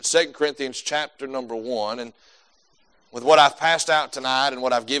2 Corinthians chapter number 1. And with what I've passed out tonight and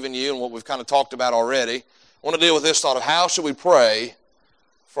what I've given you and what we've kind of talked about already, I want to deal with this thought of how should we pray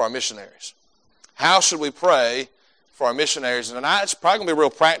for our missionaries? How should we pray for our missionaries? And tonight it's probably going to be real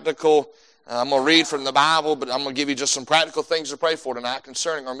practical. I'm going to read from the Bible, but I'm going to give you just some practical things to pray for tonight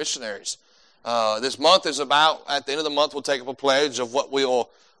concerning our missionaries. This month is about, at the end of the month, we'll take up a pledge of what we'll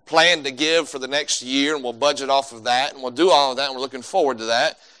plan to give for the next year, and we'll budget off of that, and we'll do all of that, and we're looking forward to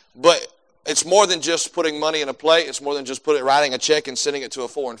that. But it's more than just putting money in a plate. It's more than just writing a check and sending it to a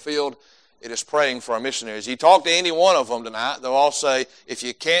foreign field. It is praying for our missionaries. You talk to any one of them tonight, they'll all say, if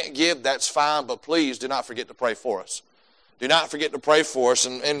you can't give, that's fine, but please do not forget to pray for us. Do not forget to pray for us.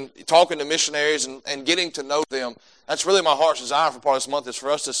 And talking to missionaries and getting to know them, that's really my heart's desire for part of this month, is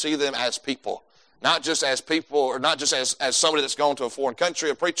for us to see them as people. Not just as people, or not just as somebody that's gone to a foreign country,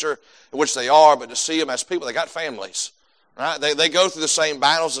 a preacher, which they are, but to see them as people. They got families, right? They go through the same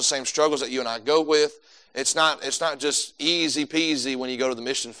battles, the same struggles that you and I go with. It's not just easy peasy when you go to the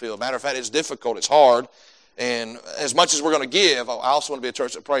mission field. Matter of fact, it's difficult, it's hard. And as much as we're going to give, I also want to be a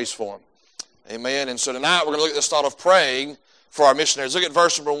church that prays for them. Amen. And so tonight we're going to look at this thought of praying for our missionaries. Look at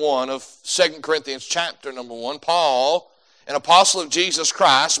verse number 1 of 2 Corinthians chapter number 1. Paul, an apostle of Jesus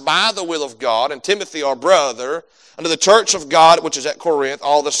Christ, by the will of God, and Timothy our brother, unto the church of God which is at Corinth,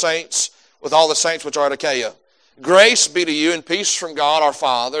 all the saints, with all the saints which are at Achaia. Grace be to you and peace from God our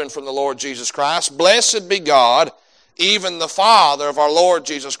Father and from the Lord Jesus Christ. Blessed be God, even the Father of our Lord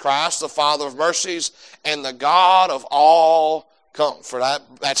Jesus Christ, the Father of mercies, and the God of all comfort.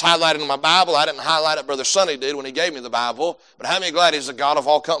 That's highlighted in my Bible. I didn't highlight it. Brother Sonny did when he gave me the Bible. But how many glad he's the God of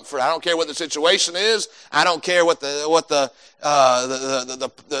all comfort? I don't care what the situation is. I don't care what the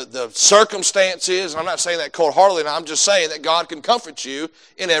circumstance is. And I'm not saying that cold-heartedly. I'm just saying that God can comfort you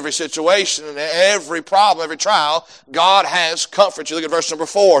in every situation and every problem, every trial. God has comfort you. Look at verse number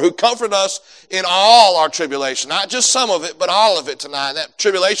 4. Who comforted us in all our tribulation. Not just some of it, but all of it tonight. That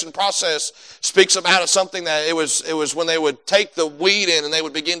tribulation process speaks about something that it was when they would take the wheat in and they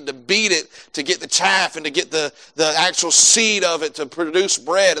would begin to beat it to get the chaff and to get the actual seed of it to produce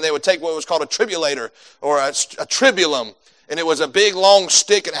bread. And they would take what was called a tribulator or a tribulum. And it was a big long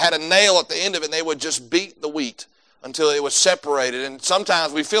stick and it had a nail at the end of it, and they would just beat the wheat until it was separated. And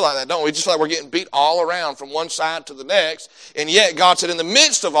sometimes we feel like that, don't we? We just feel like we're getting beat all around from one side to the next. And yet God said, in the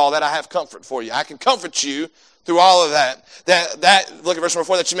midst of all that, I have comfort for you. I can comfort you through all of that. Look at verse number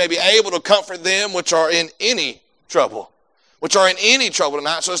 4, that you may be able to comfort them which are in any trouble. Which are in any trouble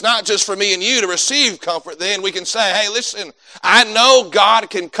tonight. So it's not just for me and you to receive comfort. Then we can say, hey, listen, I know God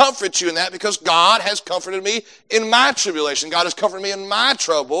can comfort you in that because God has comforted me in my tribulation. God has comforted me in my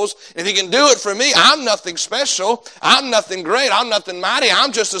troubles. And if He can do it for me, I'm nothing special. I'm nothing great. I'm nothing mighty.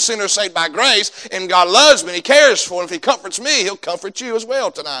 I'm just a sinner saved by grace. And God loves me and He cares for me. If He comforts me, He'll comfort you as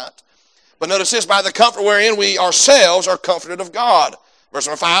well tonight. But notice this, by the comfort wherein we ourselves are comforted of God. Verse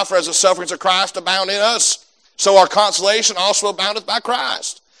number 5, for as the sufferings of Christ abound in us, so our consolation also aboundeth by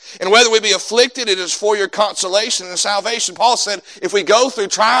Christ. And whether we be afflicted, it is for your consolation and salvation. Paul said, if we go through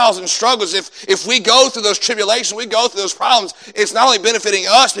trials and struggles, if we go through those tribulations, we go through those problems, it's not only benefiting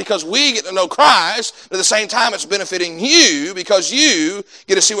us because we get to know Christ, but at the same time it's benefiting you because you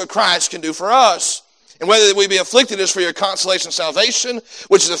get to see what Christ can do for us. And whether we be afflicted is for your consolation and salvation,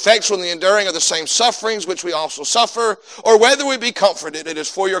 which is effectual in the enduring of the same sufferings which we also suffer, or whether we be comforted, it is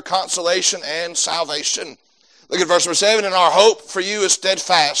for your consolation and salvation. Look at verse number 7, and our hope for you is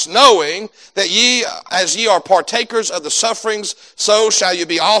steadfast, knowing that ye, as ye are partakers of the sufferings, so shall you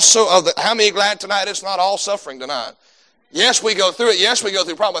be also of the... How many glad tonight it's not all suffering tonight? Yes, we go through it. Yes, we go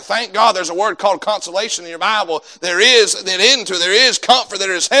through problems. But thank God there's a word called consolation in your Bible. There is comfort,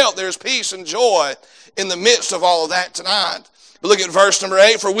 there is help, there is peace and joy in the midst of all of that tonight. But look at verse number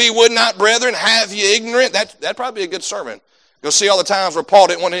 8, for we would not, brethren, have ye ignorant. That'd probably be a good sermon. Go see all the times where Paul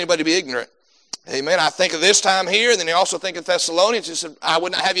didn't want anybody to be ignorant. Amen. I think of this time here, and then you also think of Thessalonians. He said, I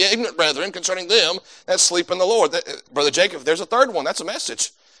would not have you ignorant, brethren, concerning them that sleep in the Lord. Brother Jacob, if there's a third one, that's a message.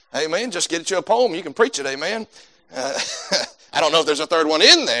 Amen. Just get you a poem. You can preach it. Amen. I don't know if there's a third one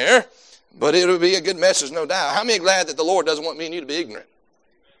in there, but it would be a good message, no doubt. How many are glad that the Lord doesn't want me and you to be ignorant?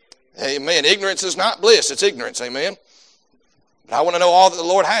 Amen. Ignorance is not bliss. It's ignorance. Amen. But I want to know all that the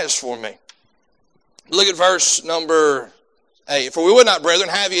Lord has for me. Look at verse number 8. For we would not, brethren,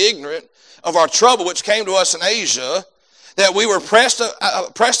 have you ignorant of our trouble which came to us in Asia, that we were pressed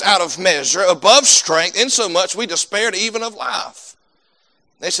out of measure, above strength, insomuch we despaired even of life.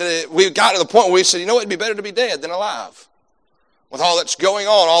 They said, we got to the point where we said, you know, it'd be better to be dead than alive. With all that's going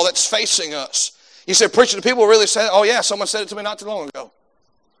on, all that's facing us. You said, preacher, the people really said, oh yeah, someone said it to me not too long ago.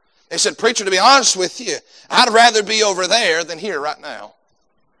 They said, preacher, to be honest with you, I'd rather be over there than here right now.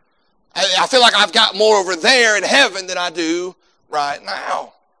 feel like I've got more over there in heaven than I do right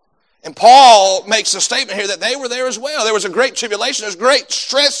now. And Paul makes a statement here that they were there as well. There was a great tribulation. There was great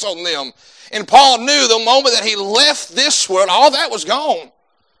stress on them. And Paul knew the moment that he left this world, all that was gone.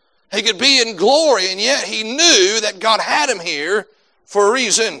 He could be in glory, and yet he knew that God had him here for a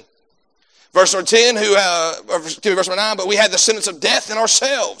reason. Verse number 10, verse number 9, but we had the sentence of death in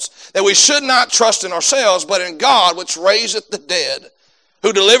ourselves, that we should not trust in ourselves, but in God which raiseth the dead,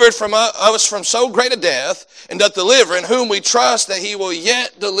 who delivered us from so great a death, and doth deliver, in whom we trust that he will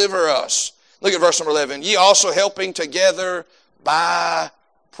yet deliver us. Look at verse number 11. Ye also helping together by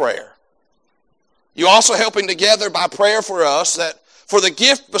prayer. You also helping together by prayer for us, that for the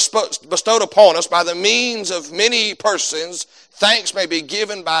gift bestowed upon us by the means of many persons, thanks may be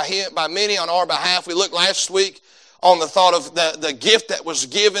given by many on our behalf. We looked last week on the thought of the gift that was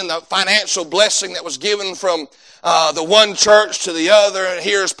given, the financial blessing that was given from the one church to the other. And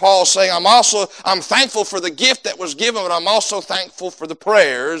here's Paul saying, I'm thankful for the gift that was given, but I'm also thankful for the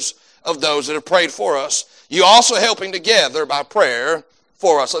prayers of those that have prayed for us. You also helping together by prayer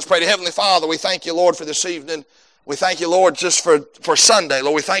for us. Let's pray to Heavenly Father. We thank you, Lord, for this evening. We thank you, Lord, just for Sunday.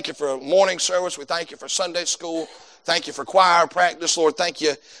 Lord, we thank you for morning service. We thank you for Sunday school. Thank you for choir practice. Lord, thank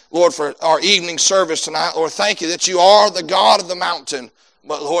you, Lord, for our evening service tonight. Lord, thank you that you are the God of the mountain,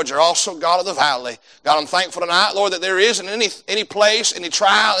 but, Lord, you're also God of the valley. God, I'm thankful tonight, Lord, that there isn't any place, any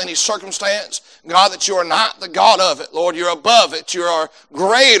trial, any circumstance, God, that you are not the God of it. Lord, you're above it. You are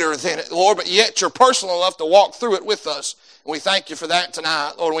greater than it, Lord, but yet you're personal enough to walk through it with us. And we thank you for that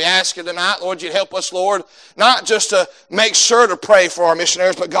tonight, Lord. We ask you tonight, Lord, you'd help us, Lord, not just to make sure to pray for our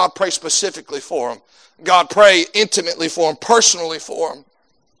missionaries, but God, pray specifically for them. God, pray intimately for them, personally for them.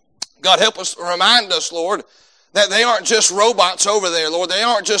 God, help us, remind us, Lord, that they aren't just robots over there, Lord. They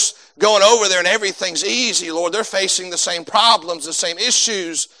aren't just going over there and everything's easy, Lord. They're facing the same problems, the same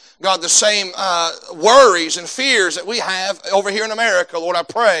issues, God, the same worries and fears that we have over here in America. Lord, I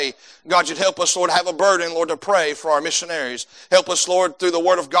pray, God, you'd help us, Lord, have a burden, Lord, to pray for our missionaries. Help us, Lord, through the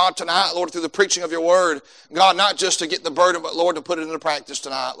Word of God tonight, Lord, through the preaching of your Word. God, not just to get the burden, but, Lord, to put it into practice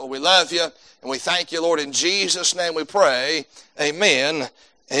tonight. Lord, we love you, and we thank you, Lord. In Jesus' name we pray. Amen.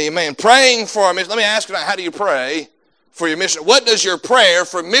 Amen. Praying for our missionaries. Let me ask you tonight, how do you pray for your mission? What does your prayer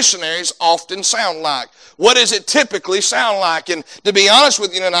for missionaries often sound like? What does it typically sound like? And to be honest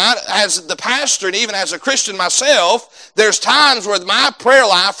with you tonight, as the pastor and even as a Christian myself, there's times where my prayer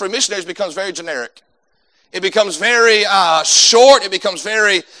life for missionaries becomes very generic. It becomes very short. It becomes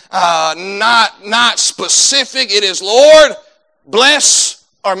very not specific. It is, Lord, bless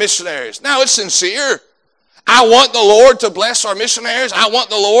our missionaries. Now, it's sincere. I want the Lord to bless our missionaries. I want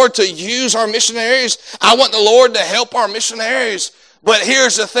the Lord to use our missionaries. I want the Lord to help our missionaries. But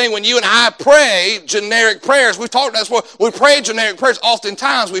here's the thing, when you and I pray generic prayers, we've talked about this before, we pray generic prayers,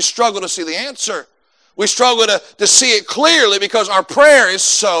 oftentimes we struggle to see the answer. We struggle to see it clearly because our prayer is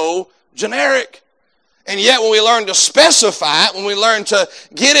so generic. And yet when we learn to specify it, when we learn to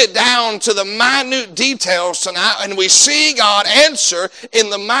get it down to the minute details tonight, and we see God answer in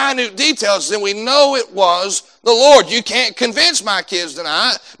the minute details, then we know it was the Lord. You can't convince my kids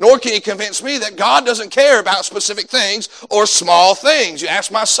tonight, nor can you convince me that God doesn't care about specific things or small things. You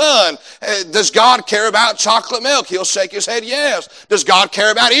ask my son, does God care about chocolate milk? He'll shake his head, yes. Does God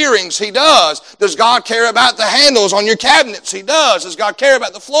care about earrings? He does. Does God care about the handles on your cabinets? He does. Does God care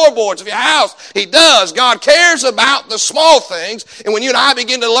about the floorboards of your house? He does. God cares about the small things. And when you and I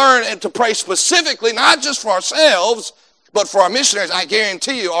begin to learn and to pray specifically, not just for ourselves, but for our missionaries, I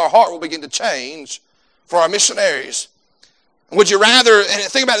guarantee you our heart will begin to change for our missionaries. Would you rather, and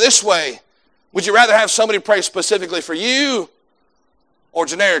think about it this way, would you rather have somebody pray specifically for you or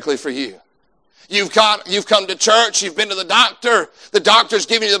generically for you? You've come to church, you've been to the doctor's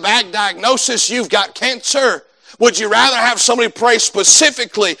giving you the bad diagnosis, you've got cancer. Would you rather have somebody pray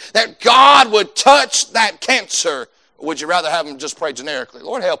specifically that God would touch that cancer? Or would you rather have them just pray generically?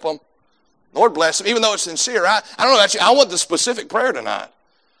 Lord, help them. Lord, bless them. Even though it's sincere, I don't know about you, I want the specific prayer tonight.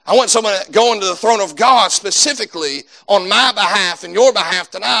 I want someone going to the throne of God specifically on my behalf and your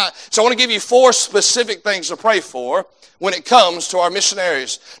behalf tonight. So I want to give you 4 specific things to pray for when it comes to our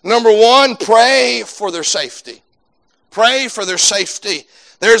missionaries. Number 1, pray for their safety. Pray for their safety.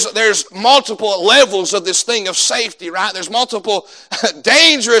 There's multiple levels of this thing of safety, right? There's multiple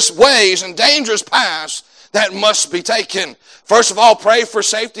dangerous ways and dangerous paths that must be taken. First of all, pray for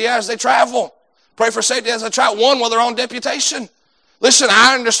safety as they travel. Pray for safety as they travel. 1, while they're on deputation. Listen,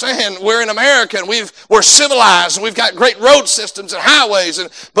 I understand we're in America and we're civilized and we've got great road systems and highways.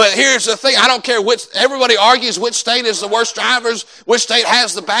 But here's the thing, I don't care everybody argues which state is the worst drivers, which state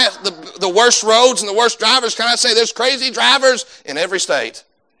has the worst roads and the worst drivers. Can I say there's crazy drivers in every state?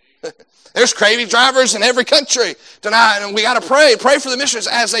 There's crazy drivers in every country tonight, and we got to pray for the missionaries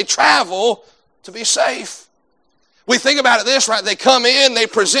as they travel to be safe. We think about it this, right? They come in, they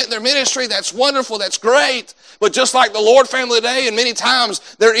present their ministry. That's wonderful, that's great. But just like the Lord family today, and many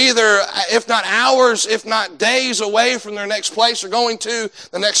times they're either, if not hours, if not days away from their next place they're going to,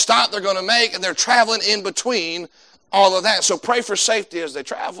 the next stop they're going to make, and they're traveling in between all of that. So pray for safety as they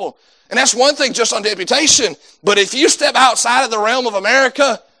travel. And that's one thing just on deputation. But if you step outside of the realm of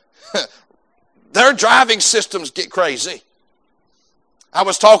America, their driving systems get crazy. I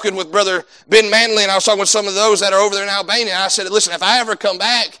was talking with Brother Ben Manley, and I was talking with some of those that are over there in Albania. I said, listen, if I ever come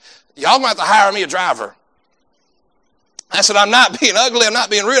back, y'all going to have to hire me a driver. I said, I'm not being ugly, I'm not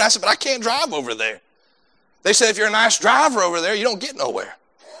being rude. I said, but I can't drive over there. They said, if you're a nice driver over there, you don't get nowhere.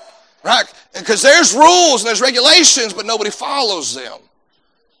 Right? Because there's rules and there's regulations, but nobody follows them.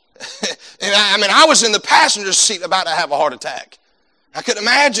 And I was in the passenger seat about to have a heart attack. I could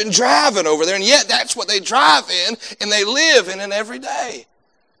imagine driving over there, and yet that's what they drive in and they live in it every day.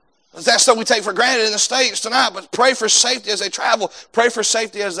 That's something we take for granted in the States tonight, but pray for safety as they travel. Pray for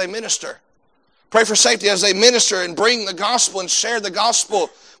safety as they minister. Pray for safety as they minister and bring the gospel and share the gospel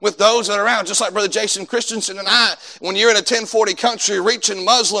with those that are around. Just like Brother Jason Christensen and I, when you're in a 1040 country reaching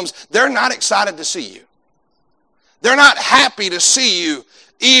Muslims, they're not excited to see you. They're not happy to see you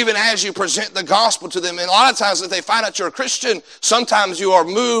even as you present the gospel to them. And a lot of times if they find out you're a Christian, sometimes you are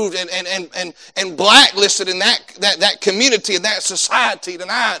moved and blacklisted in that community, in that society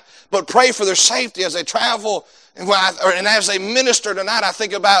tonight. But pray for their safety as they travel. And as they minister tonight, I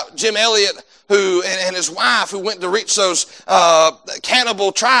think about Jim Elliott and his wife who went to reach those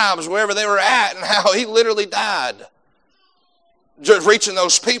cannibal tribes wherever they were at, and how he literally died just reaching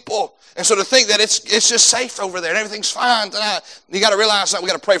those people. And so to think that it's just safe over there and everything's fine tonight, you got to realize that we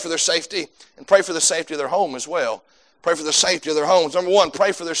got to pray for their safety and pray for the safety of their home as well. Pray for the safety of their homes. Number one,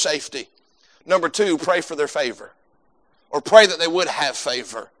 pray for their safety. Number two, pray for their favor, or pray that they would have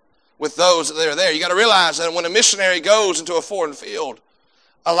favor with those that are there. You got to realize that when a missionary goes into a foreign field,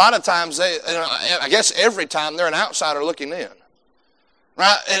 a lot of times I guess every time they're an outsider looking in.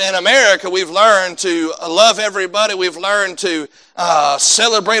 Right? And in America, we've learned to love everybody. We've learned to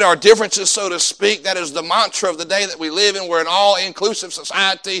celebrate our differences, so to speak. That is the mantra of the day that we live in. We're an all-inclusive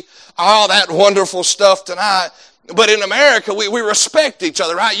society, all that wonderful stuff tonight. But in America, we respect each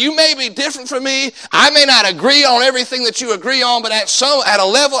other, right? You may be different from me. I may not agree on everything that you agree on, but at a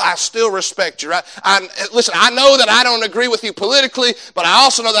level, I still respect you, right? Listen, I know that I don't agree with you politically, but I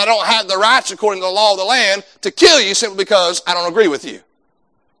also know that I don't have the rights, according to the law of the land, to kill you simply because I don't agree with you.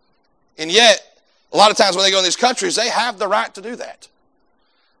 And yet, a lot of times when they go in these countries, they have the right to do that.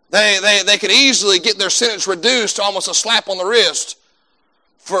 They could easily get their sentence reduced to almost a slap on the wrist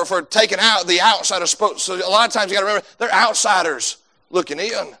for taking out the outsider. So a lot of times you got to remember, they're outsiders looking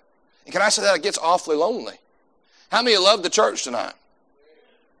in. And can I say that it gets awfully lonely? How many of you love the church tonight?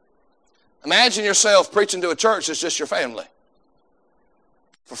 Imagine yourself preaching to a church that's just your family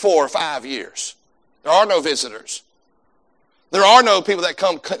for 4 or 5 years. There are no visitors. There are no people that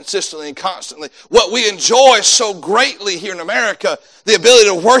come consistently and constantly. What we enjoy so greatly here in America, the ability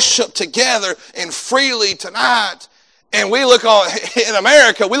to worship together and freely tonight. And we look on, in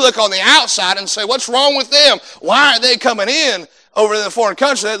America, we look on the outside and say, what's wrong with them? Why aren't they coming in over in the foreign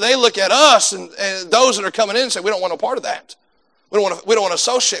country? They look at us and those that are coming in and say, we don't want no part of that. We don't want to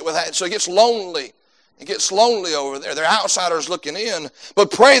associate with that. So it gets lonely. It gets lonely over there. They're outsiders looking in.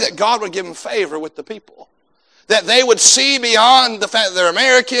 But pray that God would give them favor with the people. That they would see beyond the fact that they're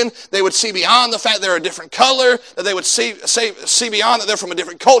American. They would see beyond the fact they're a different color. That they would see beyond that they're from a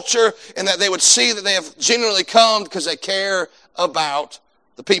different culture. And that they would see that they have genuinely come because they care about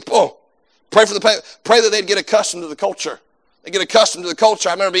the people. Pray that they'd get accustomed to the culture. They get accustomed to the culture.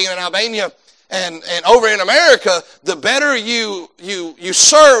 I remember being in Albania and over in America, the better you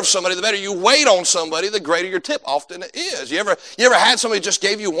serve somebody, the better you wait on somebody, the greater your tip often is. You ever had somebody just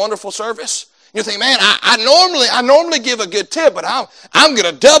gave you wonderful service? You think, man, I normally give a good tip, but I'm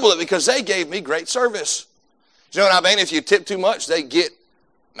going to double it because they gave me great service. You know, in Albania, if you tip too much, they get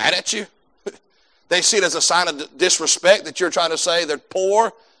mad at you. They see it as a sign of disrespect that you're trying to say they're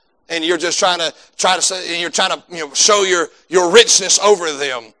poor, and you're just trying to say, and you're trying to show your richness over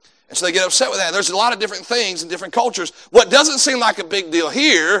them. And so they get upset with that. There's a lot of different things in different cultures. What doesn't seem like a big deal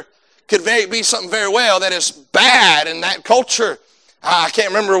here could be something very well that is bad in that culture. I can't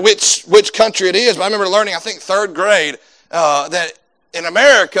remember which country it is, but I remember learning, I think, 3rd grade, that in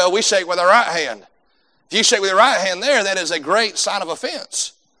America, we shake with our right hand. If you shake with your right hand there, that is a great sign of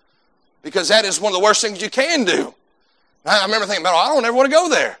offense. Because that is one of the worst things you can do. I remember thinking about, I don't ever want to go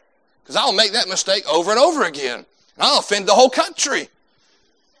there. Because I'll make that mistake over and over again. And I'll offend the whole country.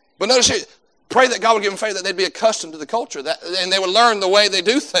 But notice here, pray that God would give them favor, that they'd be accustomed to the culture, and they would learn the way they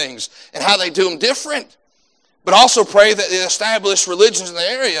do things and how they do them different. But also pray that the established religions in the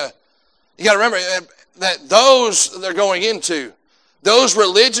area, you got to remember that those they're going into, those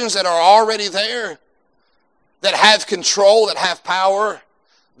religions that are already there, that have control, that have power,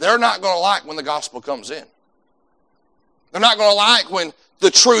 they're not going to like when the gospel comes in. They're not going to like when the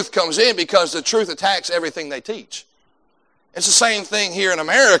truth comes in, because the truth attacks everything they teach. It's the same thing here in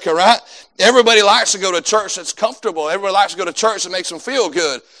America, right? Everybody likes to go to a church that's comfortable. Everybody likes to go to church that makes them feel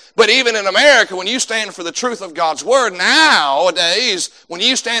good. But even in America, when you stand for the truth of God's word, nowadays, when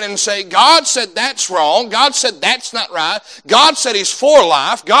you stand and say, God said that's wrong, God said that's not right, God said He's for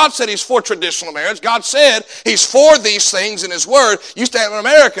life, God said He's for traditional marriage, God said He's for these things in His word, you stand in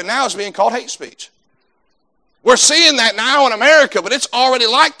America, now it's being called hate speech. We're seeing that now in America, but it's already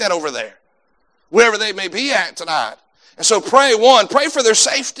like that over there, wherever they may be at tonight. And so pray for their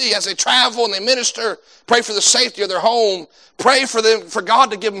safety as they travel and they minister. Pray for the safety of their home. Pray for them, for God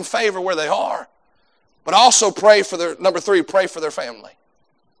to give them favor where they are. But also pray for number 3, pray for their family.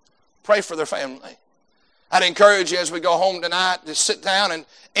 Pray for their family. I'd encourage you as we go home tonight to sit down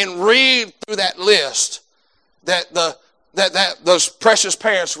and read through that list that those precious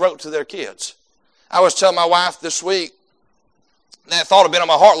parents wrote to their kids. I was telling my wife this week, and that thought had been on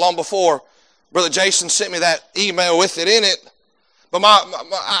my heart long before Brother Jason sent me that email with it in it. But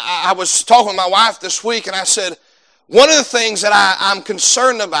I was talking with my wife this week, and I said, one of the things that I'm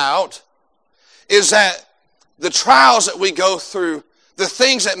concerned about is that the trials that we go through, the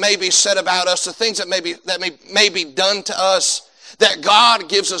things that may be said about us, the things that may be done to us, that God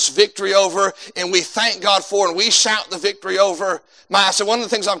gives us victory over, and we thank God for, and we shout the victory over. I said, one of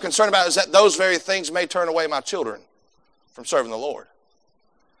the things I'm concerned about is that those very things may turn away my children from serving the Lord.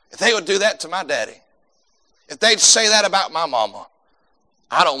 If they would do that to my daddy, if they'd say that about my mama,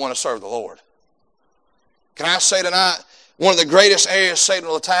 I don't want to serve the Lord. Can I say tonight, one of the greatest areas Satan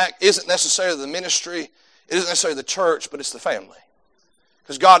will attack isn't necessarily the ministry, it isn't necessarily the church, but it's the family.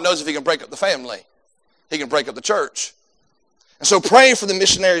 Because God knows if He can break up the family, He can break up the church. And so pray for the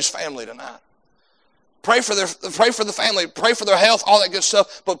missionaries' family tonight. Pray for the family, pray for their health, all that good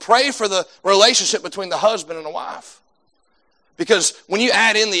stuff, but pray for the relationship between the husband and the wife. Because when you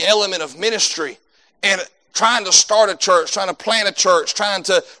add in the element of ministry and trying to start a church, trying to plant a church, trying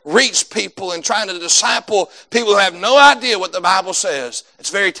to reach people and trying to disciple people who have no idea what the Bible says, it's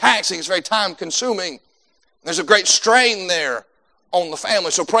very taxing, it's very time consuming. There's a great strain there on the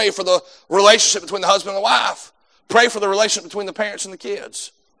family. So pray for the relationship between the husband and the wife. Pray for the relationship between the parents and the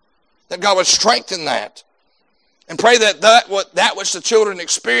kids. That God would strengthen that. And pray that which the children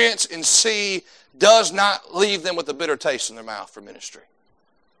experience and see does not leave them with a bitter taste in their mouth for ministry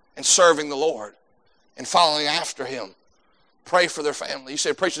and serving the Lord and following after Him. Pray for their family. You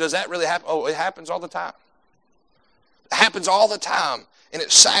say, preacher, does that really happen? Oh, it happens all the time. It happens all the time. And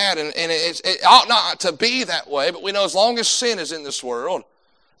it's sad, and it ought not to be that way, but we know as long as sin is in this world,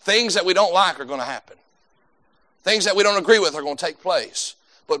 things that we don't like are going to happen. Things that we don't agree with are going to take place.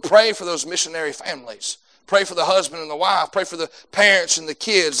 But pray for those missionary families. Pray for the husband and the wife. Pray for the parents and the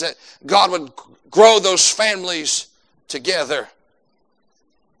kids, that God would grow those families together.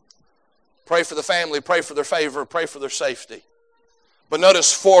 Pray for the family. Pray for their favor. Pray for their safety. But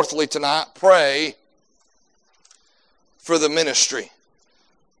notice fourthly tonight, pray for the ministry.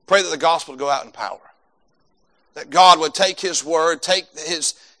 Pray that the gospel would go out in power. That God would take His word, take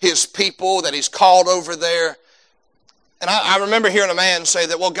His people that He's called over there. And I remember hearing a man say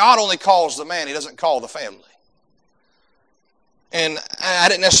that, well, God only calls the man, He doesn't call the family. And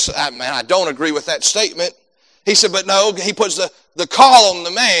I don't agree with that statement. He said, but no, He puts the call on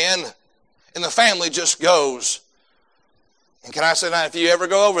the man, and the family just goes. And can I say now, if you ever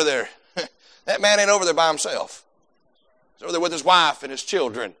go over there, that man ain't over there by himself. He's over there with his wife and his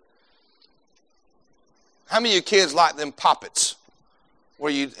children. How many of you kids like them poppets?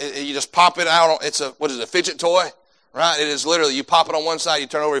 Where you just pop it out, a fidget toy? Right? It is literally, you pop it on one side, you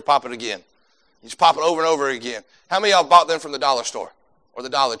turn over, you pop it again. You just pop it over and over again. How many of y'all bought them from the dollar store or the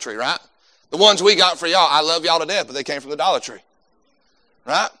Dollar Tree, right? The ones we got for y'all, I love y'all to death, but they came from the Dollar Tree.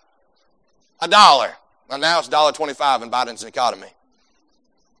 Right? $1. Now it's $1.25 in Biden's economy.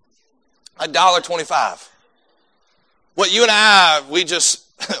 $1.25. What you and I, we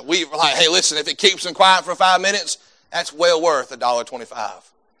were like, hey, listen, if it keeps them quiet for 5 minutes, that's well worth $1.25.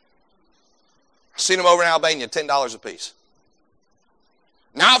 I've seen them over in Albania, $10 a piece.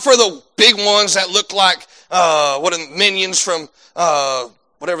 Not for the big ones that look like Minions from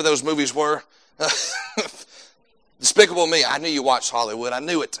whatever those movies were. Despicable Me. I knew you watched Hollywood. I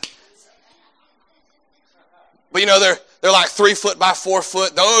knew it. But you know, they're like 3 foot by 4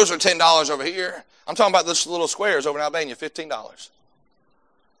 foot. Those are $10 over here. I'm talking about those little squares over in Albania, $15.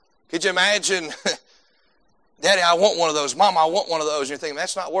 Could you imagine, Daddy, I want one of those. Mom, I want one of those. And you're thinking,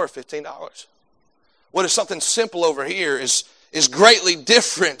 that's not worth $15. What is something simple over here is greatly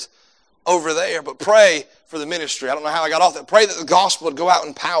different over there. But pray for the ministry. I don't know how I got off that. Pray that the gospel would go out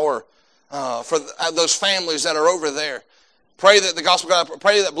in power for those families that are over there. Pray that the gospel,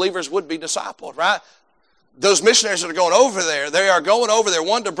 pray that believers would be discipled, right? Those missionaries that are going over there, they are going over there,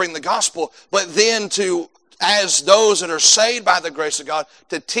 one, to bring the gospel, but then to, as those that are saved by the grace of God,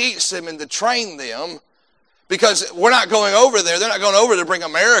 to teach them and to train them, because we're not going over there, they're not going over to bring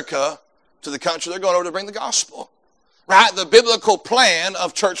America to the country, they're going over to bring the gospel. Right? The biblical plan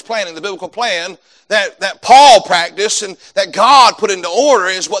of church planning, the biblical plan that Paul practiced and that God put into order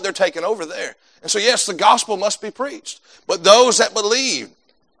is what they're taking over there. And so yes, the gospel must be preached. But those that believe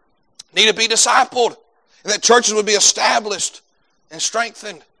need to be discipled. And that churches would be established and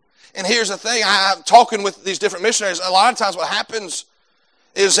strengthened. And here's the thing, I'm talking with these different missionaries, a lot of times what happens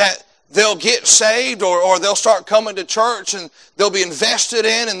is that they'll get saved or they'll start coming to church and they'll be invested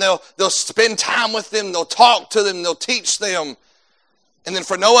in and they'll spend time with them, they'll talk to them, they'll teach them. And then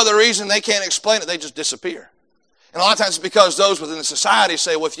for no other reason, they can't explain it, they just disappear. And a lot of times it's because those within the society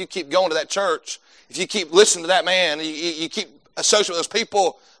say, well, if you keep going to that church, if you keep listening to that man, you keep associating with those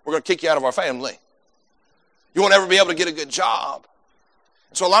people, we're going to kick you out of our family. You won't ever be able to get a good job.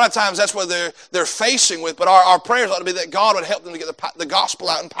 And so a lot of times that's what they're facing with, but our prayers ought to be that God would help them to get the gospel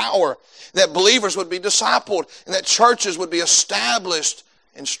out in power, that believers would be discipled, and that churches would be established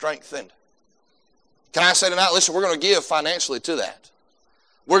and strengthened. Can I say tonight, listen, we're going to give financially to that.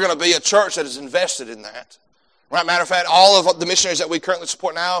 We're going to be a church that is invested in that. Right? Matter of fact, all of the missionaries that we currently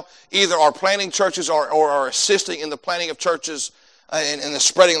support now either are planting churches or are assisting in the planting of churches and the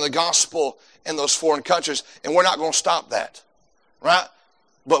spreading of the gospel in those foreign countries. And we're not going to stop that. Right?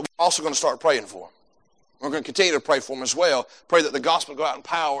 But we're also going to start praying for them. We're going to continue to pray for them as well. Pray that the gospel go out in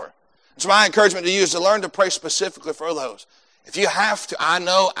power. And so my encouragement to you is to learn to pray specifically for those. If you have to, I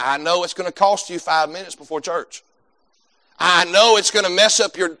know it's going to cost you 5 minutes before church. I know it's going to mess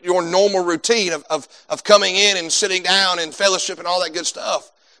up your normal routine of coming in and sitting down and fellowship and all that good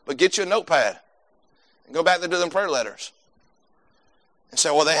stuff. But get you a notepad and go back there to them prayer letters. And say,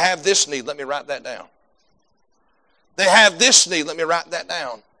 well, they have this need. Let me write that down. They have this need. Let me write that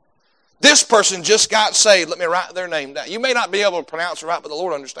down. This person just got saved. Let me write their name down. You may not be able to pronounce it right, but the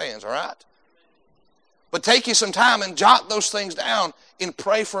Lord understands, all right? But take you some time and jot those things down and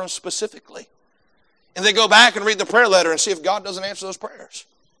pray for them specifically. And then go back and read the prayer letter and see if God doesn't answer those prayers.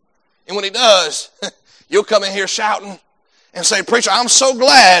 And when He does, you'll come in here shouting and say, preacher, I'm so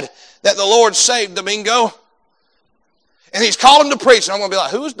glad that the Lord saved Domingo. And He's called him to preach. And I'm going to be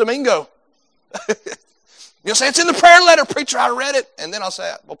like, who's Domingo? You'll say, it's in the prayer letter, preacher, I read it. And then I'll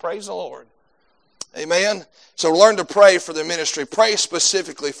say, well, praise the Lord. Amen. So learn to pray for their ministry. Pray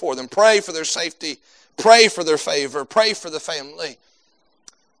specifically for them. Pray for their safety. Pray for their favor. Pray for the family.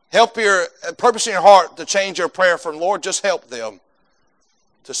 Help your purpose in your heart to change your prayer from, Lord, just help them,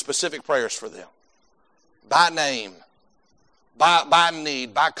 to specific prayers for them. By name, by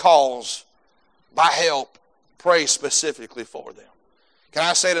need, by cause, by help. Pray specifically for them. Can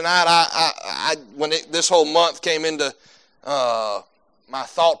I say tonight, when this whole month came into my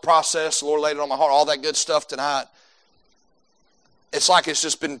thought process, the Lord laid it on my heart, all that good stuff tonight, it's like it's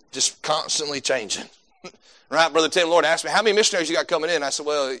just been constantly changing. Right, Brother Tim, the Lord asked me, how many missionaries you got coming in? I said,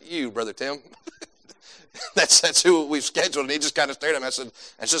 well, you, Brother Tim. that's who we've scheduled. And he just kind of stared at me. I said,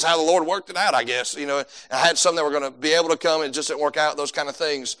 that's just how the Lord worked it out, I guess. You know, I had some that were going to be able to come and it just didn't work out, those kind of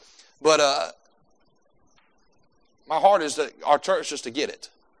things. But my heart is that our church just to get it.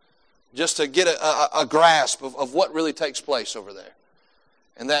 Just to get a grasp of what really takes place over there.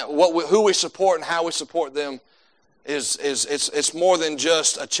 And that who we support and how we support them it's more than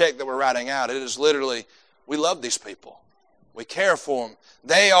just a check that we're writing out. It is literally, we love these people. We care for them.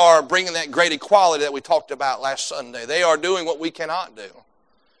 They are bringing that great equality that we talked about last Sunday. They are doing what we cannot do.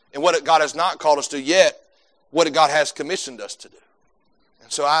 And what God has not called us to yet, what God has commissioned us to do.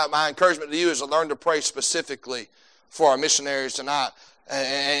 And so my encouragement to you is to learn to pray specifically for our missionaries tonight.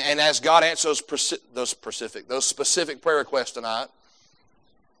 And as God answers those specific prayer requests tonight,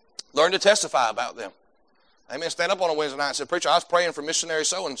 learn to testify about them. Amen. Stand up on a Wednesday night and say, preacher, I was praying for missionary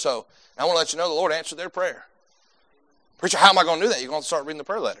so-and-so. And I want to let you know the Lord answered their prayer. Preacher, how am I going to do that? You're going to start reading the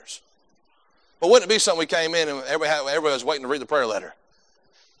prayer letters. But wouldn't it be something we came in and everybody was waiting to read the prayer letter?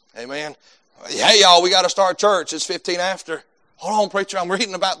 Amen. Hey, y'all, we got to start church. It's 15 after. Hold on, preacher, I'm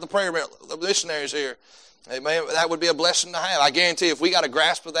reading about the missionaries here. Amen. That would be a blessing to have. I guarantee if we got a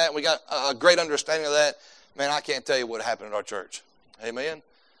grasp of that and we got a great understanding of that, Man, I can't tell you what happened at our church. Amen.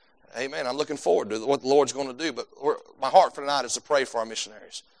 Amen. I'm looking forward to what the Lord's going to do. But my heart for tonight is to pray for our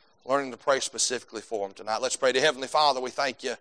missionaries. Learning to pray specifically for them tonight. Let's pray. To Heavenly Father, we thank you